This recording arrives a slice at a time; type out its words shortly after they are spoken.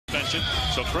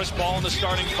rotation. So Chris Paul in the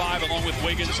starting five, along with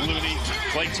Wiggins, Looney,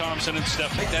 Klay Thompson, and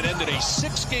Steph. That ended a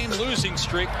 6-game losing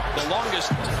streak, the longest.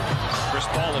 Chris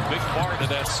Paul, a big part of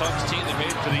that Suns team that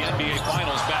made it to the NBA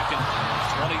Finals back in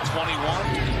 2021.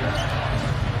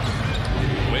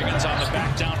 Wiggins on the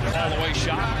back down fall-away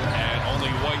shot, and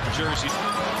only white jersey.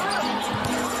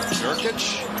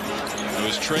 Nurkic, who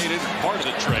was traded, part of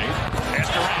the trade. And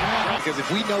Durant. Because if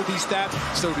we know these stats,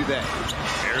 so do they.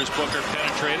 Here's Booker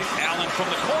penetrating. Allen from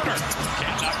the corner.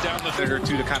 Can't knock down the Or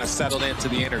two to kind of settle into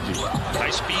the energy.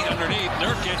 High speed underneath.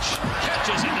 Nurkic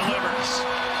catches and delivers.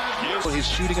 His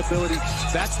shooting ability,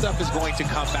 that stuff is going to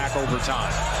come back over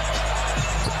time.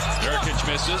 Nurkic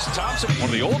misses. Thompson, one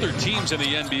of the older teams in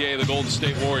the NBA, the Golden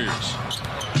State Warriors.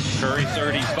 Curry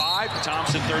 35,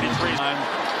 Thompson 33.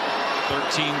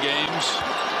 13 games.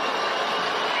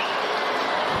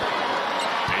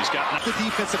 He's got the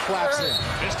defensive collapse in.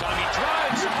 This time he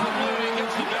drives.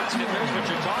 Gets the basket. There's what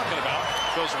you're talking about.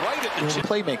 Goes right at the chin.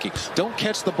 Playmaking. Don't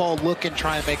catch the ball, look and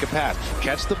try and make a pass.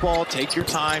 Catch the ball, take your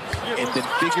time, and then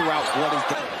figure out what is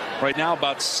done. Right now,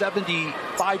 about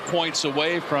 75 points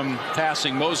away from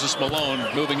passing Moses Malone,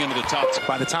 moving into the top.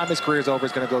 By the time his career is over,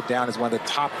 he's going to go down as one of the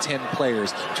top 10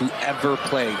 players to ever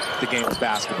play the game of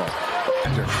basketball.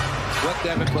 What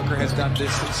Devin Booker has done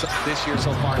this year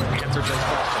so far answered this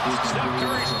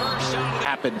question.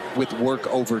 Happened with work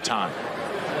over time.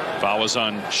 Foul was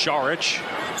on Šarić,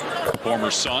 former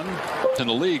Sun in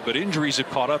the league, but injuries have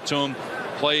caught up to him.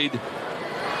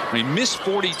 He missed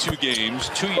 42 games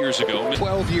 2 years ago.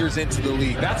 12 years into the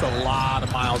league. That's a lot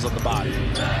of miles on the body.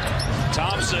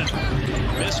 Thompson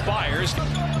misfires.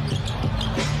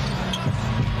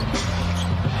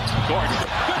 Gordon.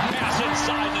 Good pass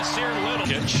inside to Sear Little.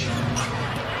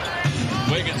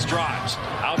 Wiggins drives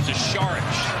out to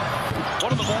Šarić.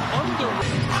 One of the more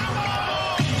underrated.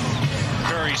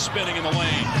 Curry spinning in the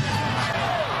lane.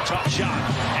 Tough shot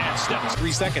and steps.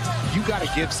 3 seconds. You got to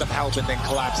give some help and then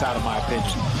collapse out, of my opinion.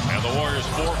 And the Warriors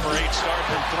 4 for 8 start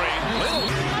from 3. Little.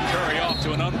 Curry off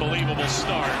to an unbelievable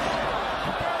start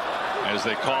as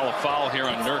they call a foul here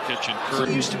on Nurkic. And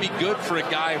Curry used to be good for a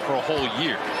guy for a whole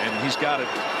year, and he's got it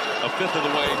a fifth of the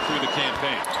way through the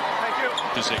campaign. Thank you.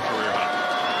 To say career high.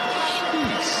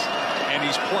 Jeez. And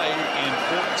he's played in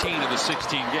 14 of the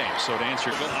 16 games. So to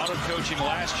answer, good out of coaching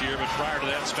last year, but prior to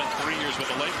that, spent 3 years with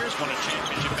the Lakers, won a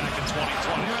championship back in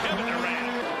 2020. Kevin Durant.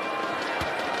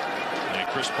 And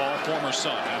Chris Paul, former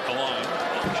Sun, at the line,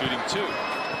 shooting 2.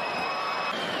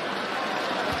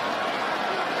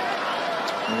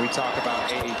 When we talk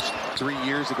about age, 3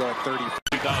 years ago at 30.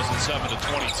 2007 to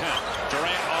 2010.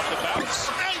 Durant off the bounce.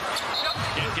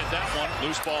 Can't get that one.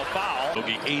 Loose ball foul. He'll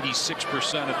be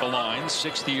 86% at the line.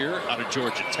 6th year out of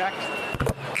Georgia Tech.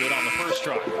 Good on the first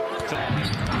try.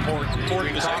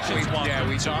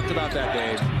 We talked about that,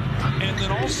 Dave. And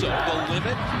then also the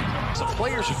limit. The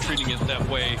players are treating it that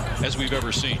way as we've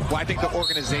ever seen. Well, I think the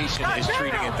organization is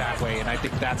treating it that way, and I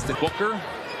think that's the Booker.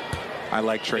 I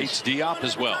like Trace Diop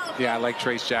as well. Yeah, I like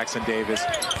Trace Jackson Davis.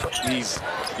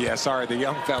 The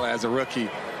young fella as a rookie.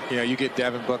 You know, you get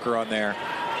Devin Booker on there.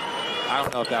 I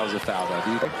don't know if that was a foul, though,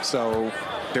 do you think? So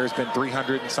there's been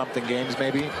 300 and something games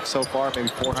maybe so far, maybe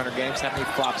 400 games. How many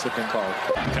flops have been called?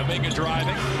 Kuminga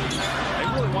driving. They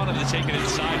really wanted to take it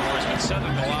inside where he's been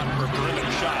settling a lot for perimeter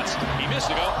shots. He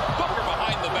missed to go. Booker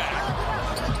behind the back.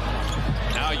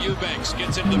 Now Eubanks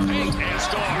gets into the paint and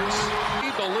scores.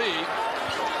 Lead the league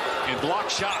in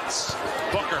block shots.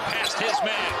 Booker passed his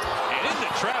man and into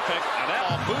traffic. And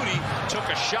now Moody took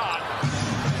a shot.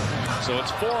 So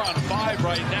it's 4 on 5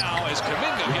 right now as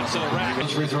Kuminga gets to the rack.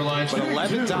 But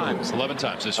 11 times. 11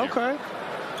 times this year. Okay.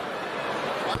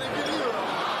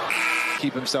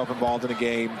 Keep himself involved in the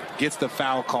game. Gets the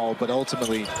foul call, but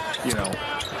ultimately, you know,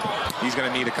 he's going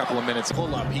to need a couple of minutes.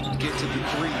 Pull up. He can get to the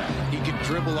 3. He can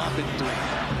dribble up and 3.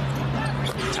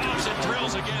 Thompson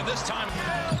drills again, this time.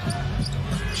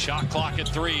 Shot clock at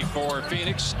 3 for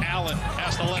Phoenix. Allen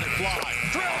has to let it fly.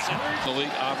 Drills it. The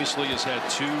league obviously has had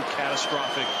 2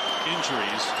 catastrophic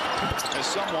injuries. As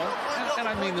someone, and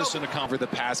I mean this in a for the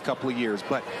past couple of years,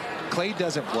 but Klay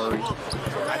doesn't worry.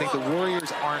 I think the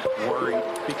Warriors aren't worried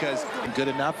because it's good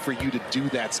enough for you to do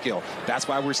that skill. That's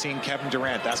why we're seeing Kevin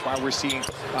Durant. That's why we're seeing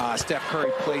Steph Curry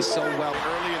play so well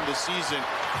Early in the season,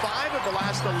 5 of the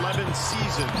last 11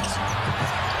 seasons.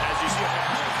 As you see,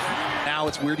 now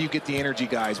it's where do you get the energy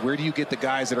guys? Where do you get the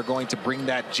guys that are going to bring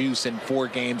that juice in 4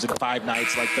 games and 5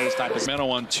 nights, like those type of...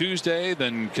 Sacramento on Tuesday,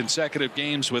 then consecutive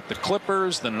games with the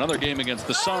Clippers, then another game against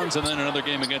the Suns, and then another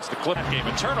game against the Clippers. Game,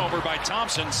 a turnover by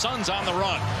Thompson. Suns on the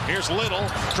run. Here's Little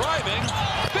driving,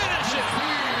 finish it.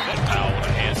 Then foul with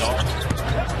a handoff.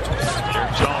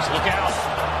 Derek Jones, look out.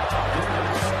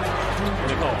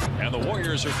 Nicole. And the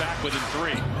Warriors are back within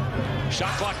 3.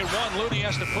 Shot clock at 1. Looney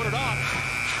has to put it on.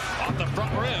 Off the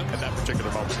front rim at that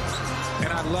particular moment. And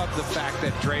I love the fact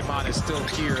that Draymond is still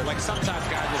here. Like sometimes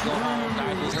guys will go home,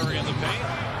 guys will Curry in the paint.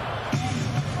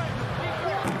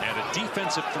 And a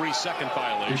defensive 3-second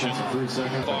violation.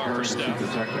 Far for Steph.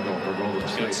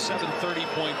 Got 7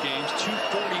 30-point games, 2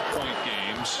 40-point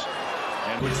games.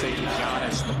 And would say to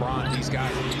Giannis, LeBron, these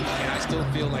guys, and I still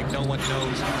feel like no one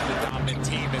knows who's the dominant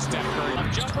team is Steph Curry.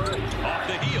 Jumper off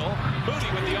the heel. Moody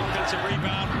with the offensive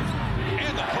rebound.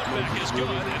 And the putback is good,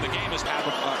 and the game is have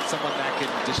someone that can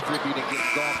distribute and get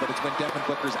going, but it's when Devin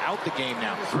Booker's out the game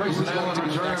now. Who's going to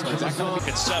be the next one?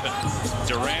 It's 7.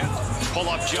 Durant,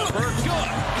 pull-up jumper, good.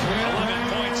 11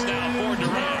 points now for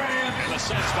Durant. And the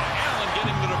sense by Allen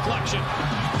getting the deflection.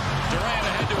 Durant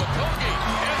ahead to Okogie,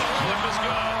 and the layup is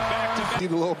good. Back to back. See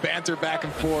the little banter back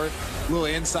and forth, little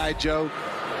inside joke.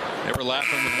 They were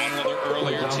laughing with one of their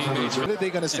earlier teammates. What are they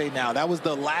going to say now? That was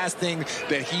the last thing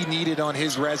that he needed on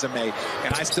his resume,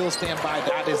 and I still stand by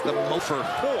that is the most for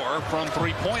 4 from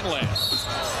three-point land.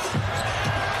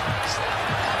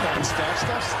 Steph's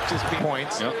just being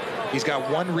points. Yep. He's got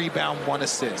 1 rebound, 1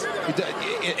 assist.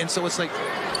 And so it's like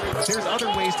there's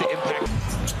other ways to impact.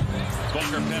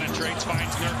 Booker penetrates,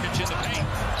 finds Nurkic in the paint.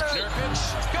 Nurkic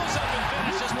goes up and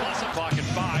finishes. Plus a clock at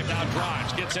 5. Now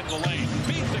drives, gets into the lane,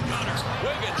 beat the cutter.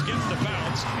 Wiggins gets the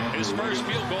bounce. His first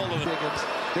field goal of the Wiggins.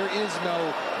 There is no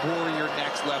Warrior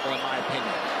next level, in my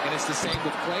opinion. And it's the same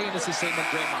with Clay, and it's the same with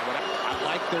Draymond. I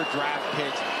like their draft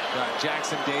picks.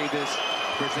 Jackson Davis,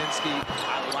 Brzezinski.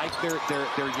 I like their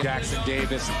Jackson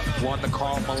Davis won the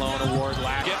Karl Malone Award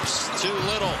last. Gibbs too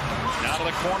little. Now to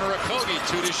the corner of Okogie.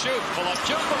 2 to shoot. Pull-up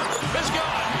jumper is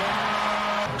gone.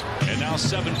 And now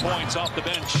 7 points off the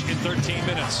bench in 13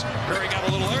 minutes. Curry got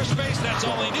a little airspace. That's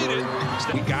all he needed.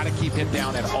 We got to keep him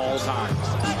down at all times.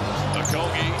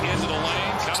 Okogie into the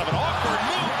lane. Kind of an awkward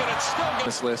move, but it's still good.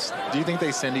 This list. Do you think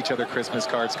they send each other Christmas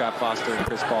cards, Scott Foster and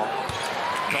Chris Paul?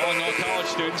 Calling all college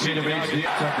students.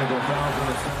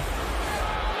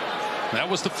 That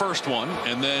was the first one,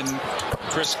 and then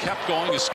Chris kept going.